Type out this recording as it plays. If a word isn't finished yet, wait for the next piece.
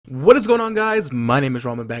What is going on, guys? My name is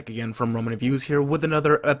Ramen, back again from Ramen Reviews here with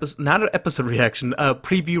another episode, not an episode reaction, a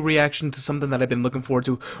preview reaction to something that I've been looking forward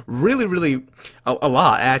to really a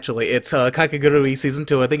lot, actually. It's Kakegurui Season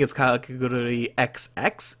 2. I think it's Kakegurui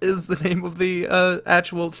XX is the name of the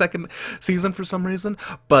actual second season for some reason.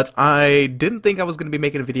 But I didn't think I was going to be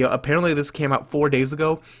making a video. Apparently this came out 4 days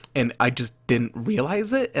ago, and I just didn't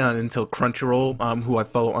realize it until Crunchyroll, who I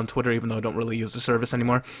follow on Twitter, even though I don't really use the service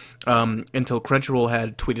anymore, until Crunchyroll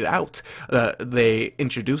had tweeted out they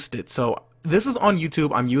introduced it. So this is on YouTube.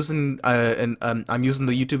 I'm using I'm using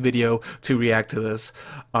the YouTube video to react to this.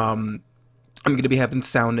 I'm going to be having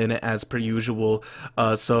sound in it as per usual.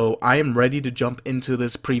 So I am ready to jump into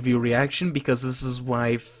this preview reaction because this is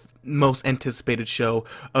my most anticipated show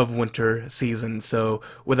of winter season. So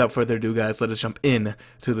without further ado, guys, let us jump in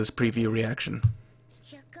to this preview reaction.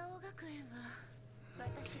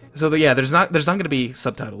 So yeah, there's not going to be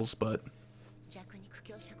subtitles, but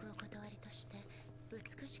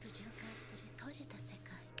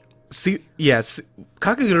see, yes,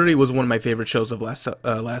 Kakegurui was one of my favorite shows of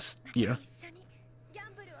last year.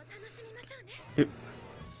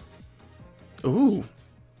 Ooh,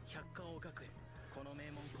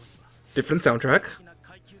 different soundtrack.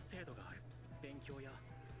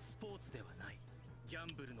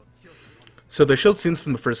 So they showed scenes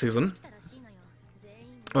from the first season.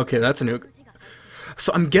 Okay, that's a new.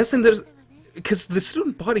 So I'm guessing there's, because the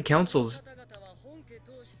student body councils.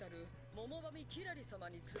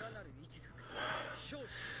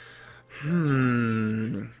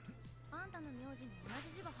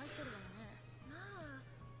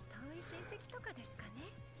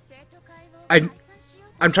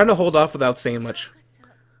 I'm trying to hold off without saying much.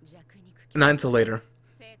 Not until later.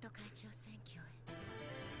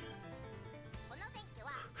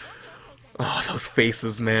 Oh, those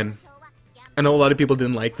faces, man. I know a lot of people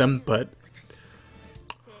didn't like them, but...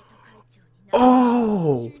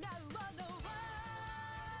 Oh!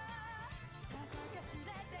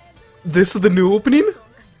 This is the new opening?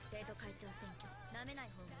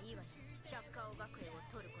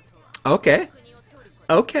 Okay.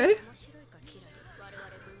 Okay.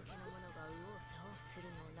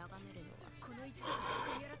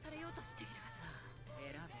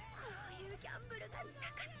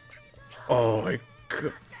 Oh my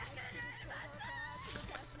god.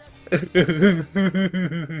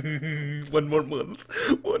 One more month.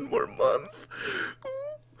 One more month.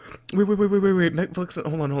 Wait. Netflix,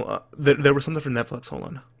 hold on. There was something for Netflix, hold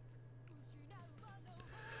on.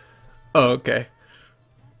 Oh, okay.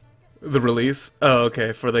 The release? Oh,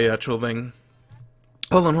 okay, for the actual thing.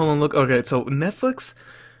 Hold on, look. Okay, so Netflix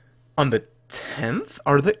on the 10th?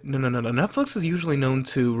 Are they? No. Netflix is usually known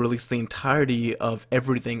to release the entirety of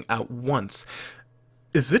everything at once.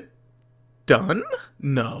 Is it done?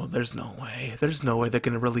 No, there's no way. There's no way they're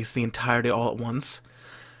gonna release the entirety all at once.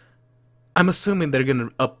 I'm assuming they're gonna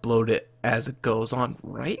upload it as it goes on,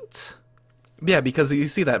 right? Yeah, because you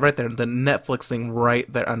see that right there, the Netflix thing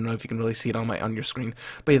right there. I don't know if you can really see it on your screen,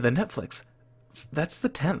 but yeah, the Netflix. That's the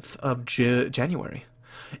 10th of January.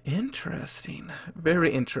 Interesting,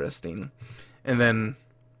 very interesting. And then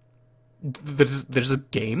there's a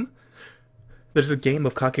game. There's a game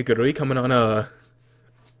of Kakegurui coming on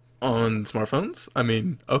smartphones. I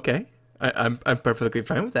mean, okay, I'm perfectly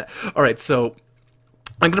fine with that. All right, so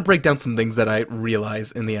I'm gonna break down some things that I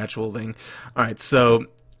realize in the actual thing. All right, so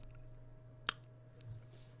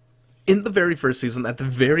in the very first season, at the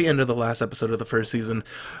very end of the last episode of the first season,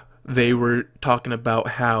 they were talking about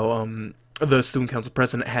how the student council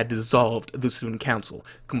president had dissolved the student council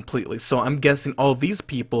completely. So I'm guessing all these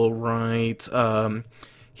people right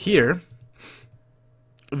here,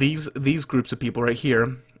 these groups of people right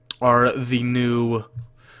here are the new,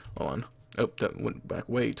 hold on, oh, that went back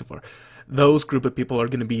way too far. Those group of people are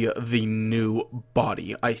going to be the new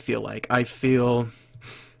body, I feel like. I feel,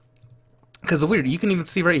 because weird, you can even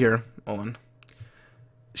see right here, hold on,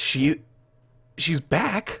 she's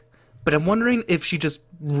back, but I'm wondering if she just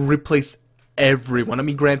replaced everyone. I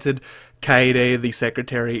mean, granted, Kaede, the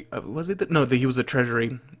secretary, was it? No, he was the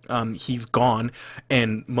treasury. He's gone,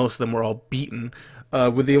 and most of them were all beaten,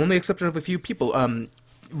 with the only exception of a few people.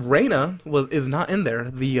 Reina is not in there.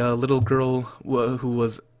 The little girl who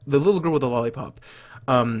was the little girl with the lollipop.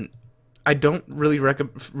 I don't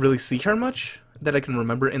really see her much that I can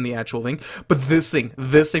remember in the actual thing. But this thing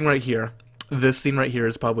right here. This scene right here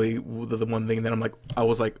is probably the one thing that I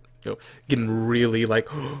was like, you know, getting really like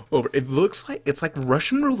over. It looks like it's like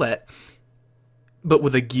Russian roulette, but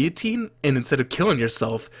with a guillotine, and instead of killing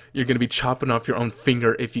yourself, you're gonna be chopping off your own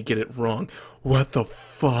finger if you get it wrong. What the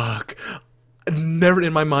fuck? Never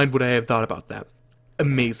in my mind would I have thought about that.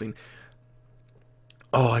 Amazing.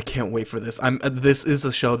 Oh, I can't wait for this. This is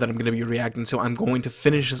a show that I'm going to be reacting to. I'm going to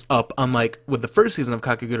finish this up, unlike with the first season of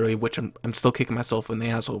Kakegurui, which I'm still kicking myself in the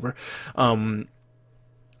ass over. I'm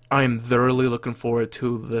thoroughly looking forward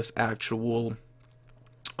to this actual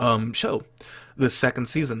show, the second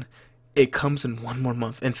season. It comes in one more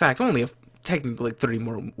month. In fact, only technically 30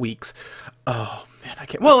 more weeks. Oh man, I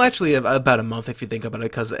can't. Well, actually, about a month if you think about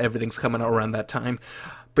it, because everything's coming out around that time.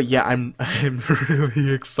 But yeah, I'm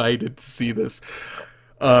really excited to see this.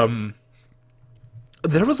 There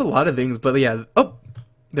was a lot of things, but yeah. Oh,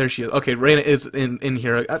 there she is. Okay, Reina is in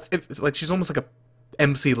here. Like she's almost like a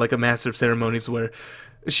MC, like a master of ceremonies, where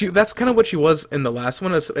that's kind of what she was in the last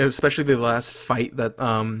one, especially the last fight that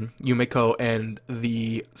Yumeko and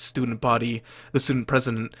the student body, the student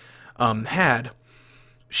president, had.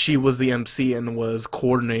 She was the MC and was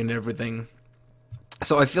coordinating everything.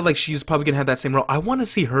 So I feel like she's probably gonna have that same role. I want to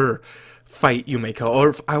see her fight Yumeko,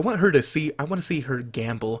 or I want to see her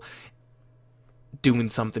gamble doing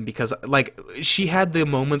something, because like she had the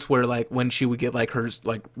moments where like when she would get like her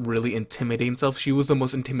like really intimidating self, she was the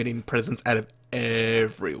most intimidating presence out of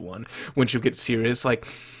everyone when she would get serious, like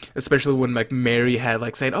especially when like Mary had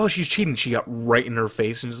like said, oh, she's cheating, she got right in her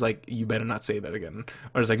face and just like, you better not say that again,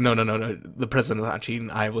 or it's like, no, the president's not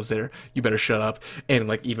cheating, I was there, you better shut up. And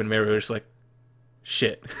like even Mary was like,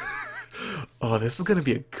 shit. Oh, this is gonna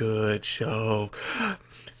be a good show.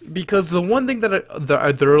 Because the one thing that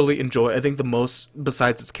I thoroughly enjoy, I think the most,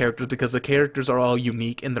 besides its characters, because the characters are all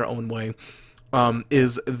unique in their own way,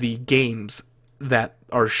 is the games that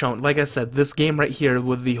are shown. Like I said, this game right here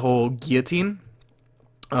with the whole guillotine.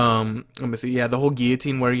 Let me see. Yeah, the whole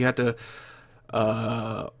guillotine where you have to.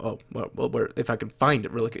 Oh, well, where, if I can find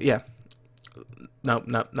it really quick. Yeah. No,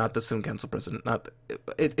 not the Soon Council President. Not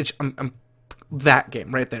I'm that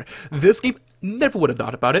game right there. This game, never would have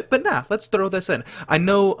thought about it, but nah, let's throw this in. I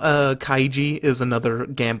know Kaiji is another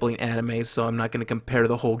gambling anime, so I'm not going to compare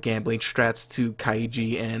the whole gambling strats to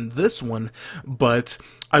Kaiji and this one, but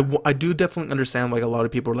I do definitely understand, like, a lot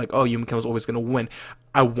of people are like, oh, Yumiko's always going to win.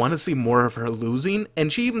 I want to see more of her losing,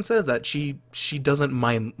 and she even says that she doesn't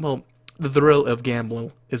mind. Well, the thrill of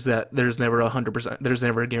gambling is that there's never 100%, there's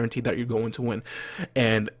never a guarantee that you're going to win,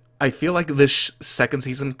 and I feel like this second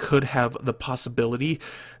season could have the possibility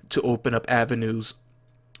to open up avenues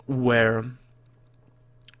where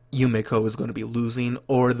Yumeko is going to be losing,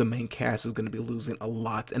 or the main cast is going to be losing a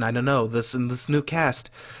lot. And I don't know, this new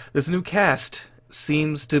cast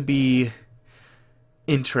seems to be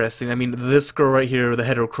interesting. I mean, this girl right here, the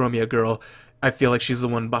heterochromia girl, I feel like she's the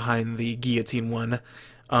one behind the guillotine one.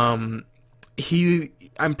 I'm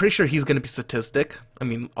pretty sure he's going to be sadistic. I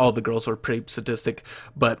mean, all the girls are pretty sadistic,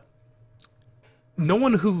 but no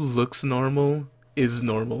one who looks normal is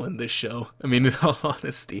normal in this show. I mean, in all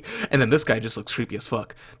honesty. And then this guy just looks creepy as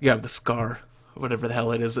fuck. The guy with the scar, whatever the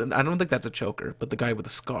hell it is. And I don't think that's a choker, but the guy with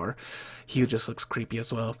the scar, he just looks creepy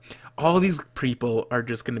as well. All these people are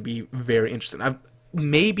just going to be very interesting.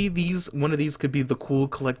 Maybe one of these could be the cool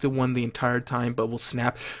collected one the entire time, but we'll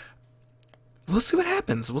snap. We'll see what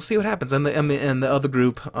happens. And the other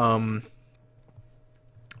group,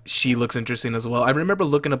 she looks interesting as well. I remember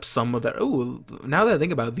looking up some of that. Oh, now that I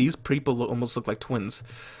think about it, these people almost look like twins.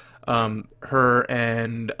 Her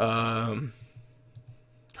and her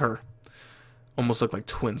almost look like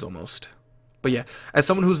twins almost. But yeah, as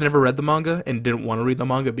someone who's never read the manga and didn't want to read the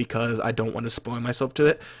manga because I don't want to spoil myself to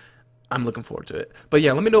it, I'm looking forward to it. But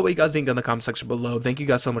yeah, let me know what you guys think in the comment section below. Thank you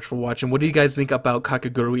guys so much for watching. What do you guys think about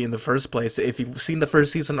Kakegurui in the first place? If you've seen the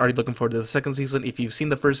first season, are you looking forward to the second season? If you've seen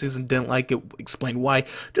the first season, didn't like it, explain why.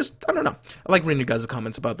 Just, I don't know. I like reading your guys'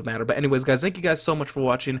 comments about the matter. But anyways, guys, thank you guys so much for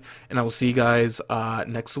watching, and I will see you guys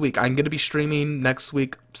next week. I'm going to be streaming next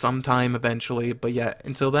week sometime eventually. But yeah,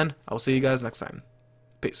 until then, I will see you guys next time.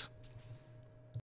 Peace.